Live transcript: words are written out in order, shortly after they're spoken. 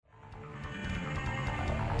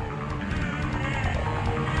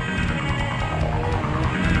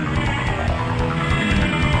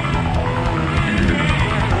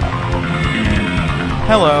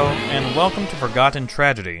welcome to Forgotten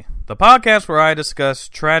Tragedy, the podcast where I discuss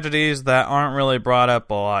tragedies that aren't really brought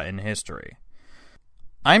up a lot in history.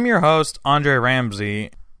 I'm your host, Andre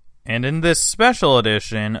Ramsey, and in this special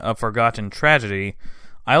edition of Forgotten Tragedy,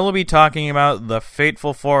 I will be talking about the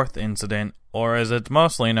Fateful Fourth Incident, or as it's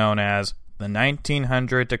mostly known as, the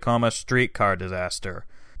 1900 Tacoma streetcar disaster.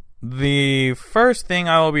 The first thing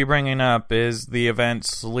I will be bringing up is the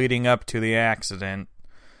events leading up to the accident,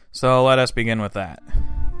 so let us begin with that.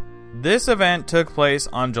 This event took place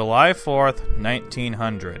on July 4th,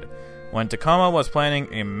 1900, when Tacoma was planning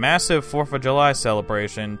a massive 4th of July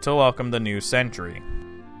celebration to welcome the new century.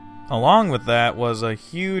 Along with that was a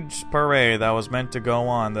huge parade that was meant to go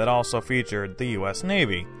on that also featured the U.S.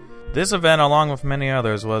 Navy. This event, along with many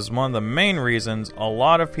others, was one of the main reasons a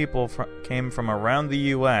lot of people came from around the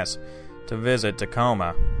U.S. to visit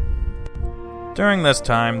Tacoma. During this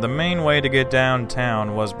time, the main way to get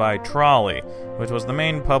downtown was by trolley, which was the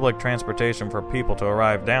main public transportation for people to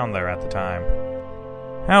arrive down there at the time.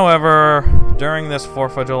 However, during this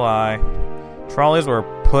 4th of July, trolleys were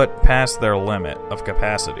put past their limit of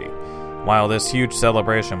capacity, while this huge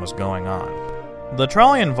celebration was going on. The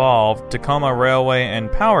trolley involved, Tacoma Railway and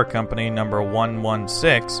Power Company number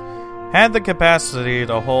 116, had the capacity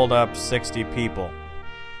to hold up 60 people.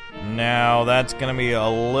 Now, that's going to be a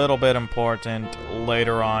little bit important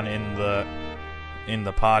later on in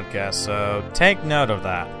the podcast, so take note of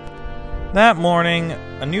that. That morning,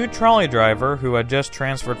 a new trolley driver who had just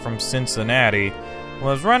transferred from Cincinnati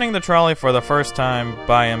was running the trolley for the first time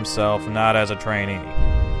by himself, not as a trainee,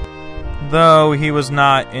 though he was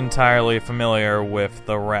not entirely familiar with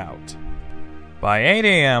the route. By 8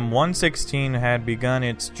 a.m., 116 had begun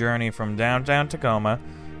its journey from downtown Tacoma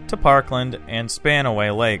to Parkland and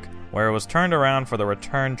Spanaway Lake, where it was turned around for the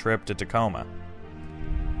return trip to Tacoma.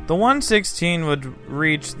 The 116 would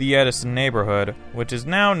reach the Edison neighborhood, which is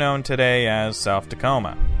now known today as South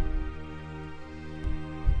Tacoma.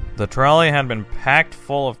 The trolley had been packed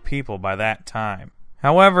full of people by that time.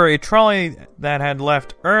 However, a trolley that had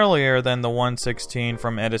left earlier than the 116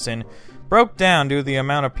 from Edison broke down due to the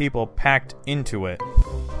amount of people packed into it.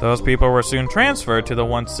 Those people were soon transferred to the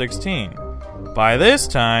 116. By this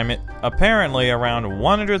time, apparently around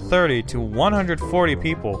 130 to 140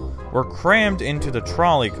 people were crammed into the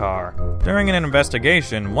trolley car. During an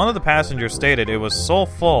investigation, one of the passengers stated it was so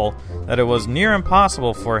full that it was near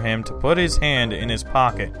impossible for him to put his hand in his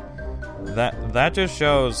pocket. That just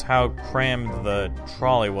shows how crammed the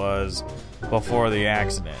trolley was before the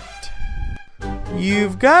accident.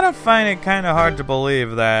 You've got to find it kind of hard to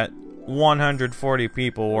believe that 140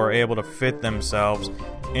 people were able to fit themselves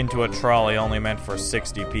into a trolley only meant for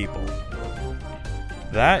 60 people.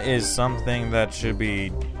 That is something that should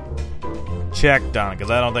be checked on, because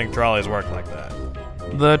I don't think trolleys work like that.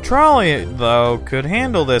 The trolley, though, could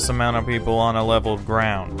handle this amount of people on a leveled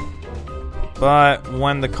ground. But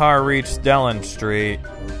when the car reached Dellen Street,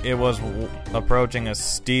 it was approaching a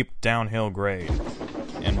steep downhill grade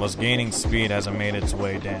and was gaining speed as it made its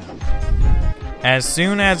way down. As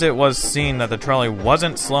soon as it was seen that the trolley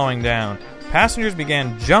wasn't slowing down, passengers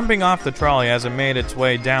began jumping off the trolley as it made its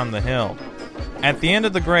way down the hill. At the end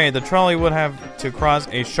of the grade, the trolley would have to cross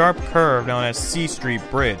a sharp curve known as C Street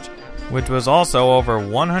Bridge, which was also over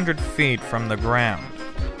 100 feet from the ground.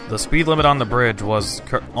 The speed limit on the bridge was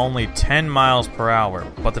only 10 miles per hour,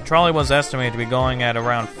 but the trolley was estimated to be going at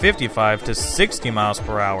around 55 to 60 miles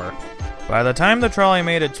per hour. By the time the trolley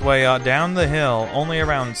made its way down the hill, only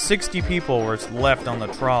around 60 people were left on the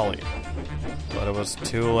trolley. But it was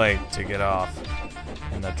too late to get off,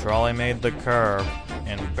 and the trolley made the curve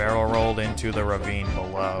and barrel rolled into the ravine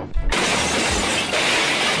below.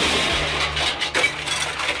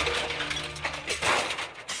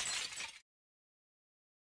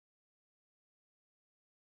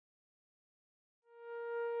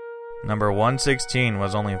 Number 116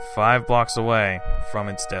 was only 5 blocks away from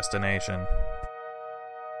its destination.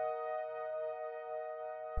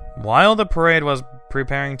 While the parade was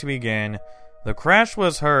preparing to begin, the crash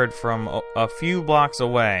was heard from a few blocks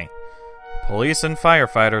away. Police and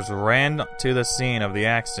firefighters ran to the scene of the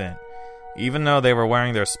accident, even though they were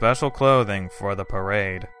wearing their special clothing for the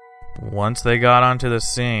parade. Once they got onto the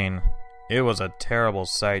scene, it was a terrible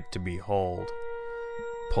sight to behold.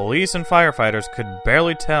 Police and firefighters could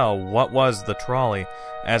barely tell what was the trolley,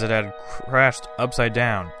 as it had crashed upside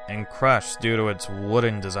down and crushed due to its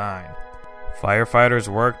wooden design. Firefighters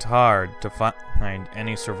worked hard to find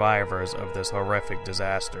any survivors of this horrific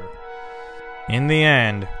disaster. In the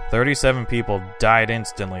end, 37 people died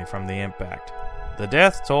instantly from the impact. The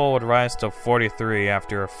death toll would rise to 43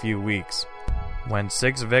 after a few weeks, when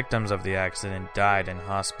 6 victims of the accident died in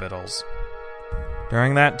hospitals.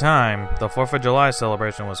 During that time, the 4th of July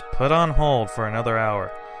celebration was put on hold for another hour,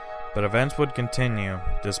 but events would continue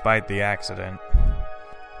despite the accident.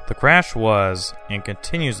 The crash was, and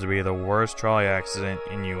continues to be, the worst trolley accident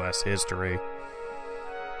in U.S. history.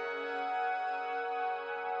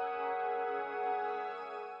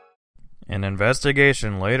 An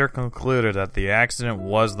investigation later concluded that the accident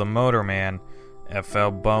was the motorman,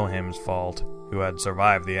 F.L. Boehm's fault, who had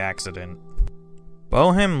survived the accident.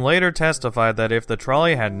 Boehm later testified that if the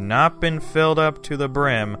trolley had not been filled up to the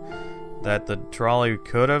brim, that the trolley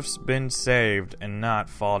could have been saved and not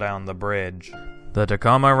fall down the bridge. The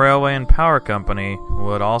Tacoma Railway and Power Company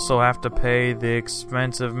would also have to pay the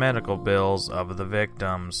expensive medical bills of the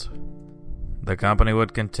victims. The company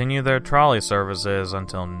would continue their trolley services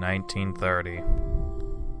until 1930.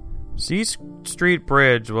 C Street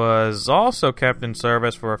Bridge was also kept in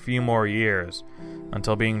service for a few more years,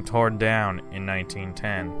 until being torn down in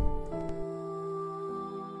 1910.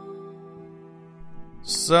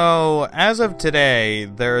 So, as of today,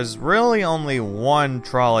 there is really only one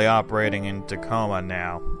trolley operating in Tacoma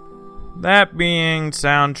now. That being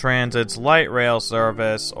Sound Transit's light rail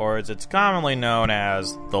service, or as it's commonly known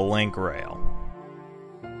as, the Link Rail.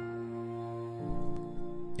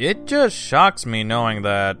 It just shocks me knowing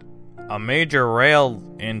that a major rail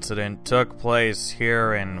incident took place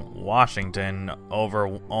here in Washington over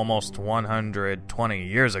almost 120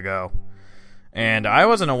 years ago. And I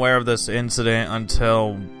wasn't aware of this incident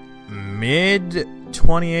until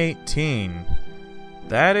mid-2018.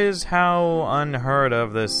 That is how unheard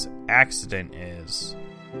of this accident is.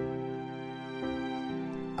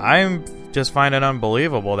 I just find it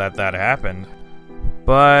unbelievable that happened.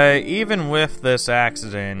 But even with this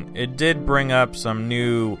accident, it did bring up some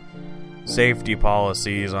new safety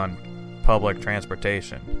policies on public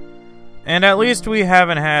transportation. And at least we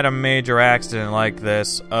haven't had a major accident like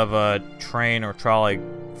this of a train or trolley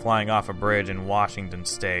flying off a bridge in Washington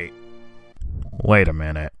state. Wait a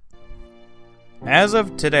minute. As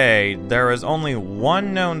of today, there is only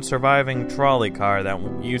one known surviving trolley car that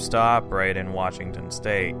used to operate in Washington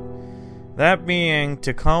state. That being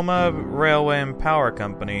Tacoma Railway and Power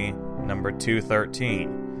Company number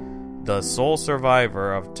 213, the sole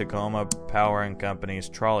survivor of Tacoma Power and Company's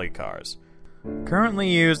trolley cars, currently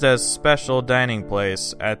used as special dining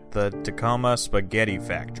place at the Tacoma Spaghetti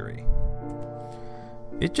Factory.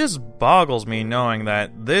 It just boggles me knowing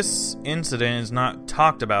that this incident is not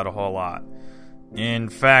talked about a whole lot. In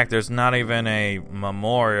fact, there's not even a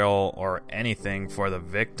memorial or anything for the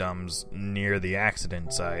victims near the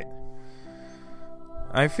accident site.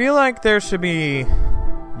 I feel like there should be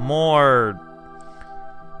more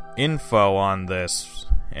info on this,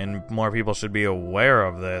 and more people should be aware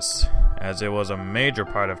of this, as it was a major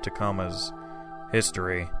part of Tacoma's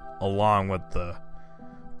history, along with the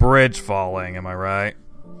bridge falling, am I right?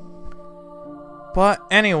 But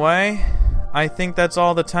anyway, I think that's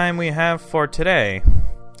all the time we have for today.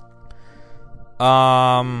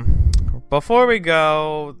 Before we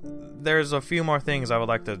go, there's a few more things I would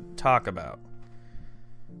like to talk about.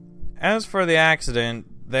 As for the accident,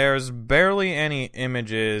 there's barely any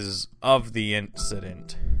images of the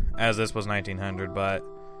incident, as this was 1900, but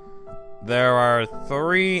there are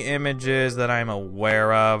 3 images that I'm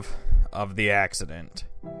aware of the accident.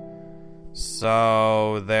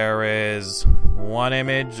 So there is one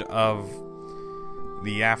image of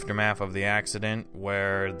the aftermath of the accident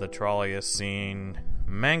where the trolley is seen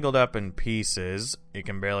mangled up in pieces. It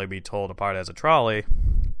can barely be told apart as a trolley.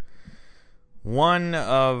 One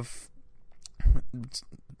of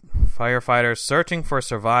firefighters searching for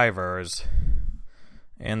survivors,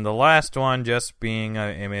 and the last one just being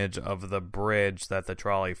an image of the bridge that the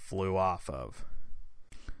trolley flew off of.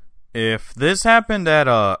 If this happened at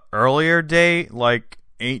a earlier date, like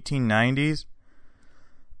 1890s,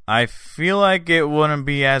 I feel like it wouldn't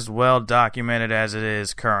be as well documented as it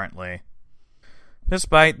is currently.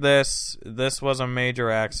 Despite this was a major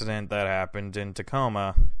accident that happened in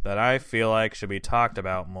Tacoma that I feel like should be talked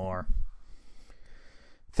about more.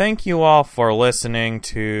 Thank you all for listening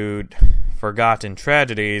to Forgotten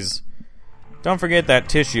Tragedies. Don't forget that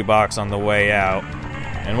tissue box on the way out.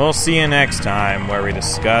 And we'll see you next time where we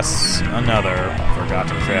discuss another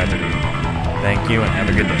Forgotten Tragedy. Thank you and have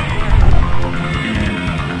a good day.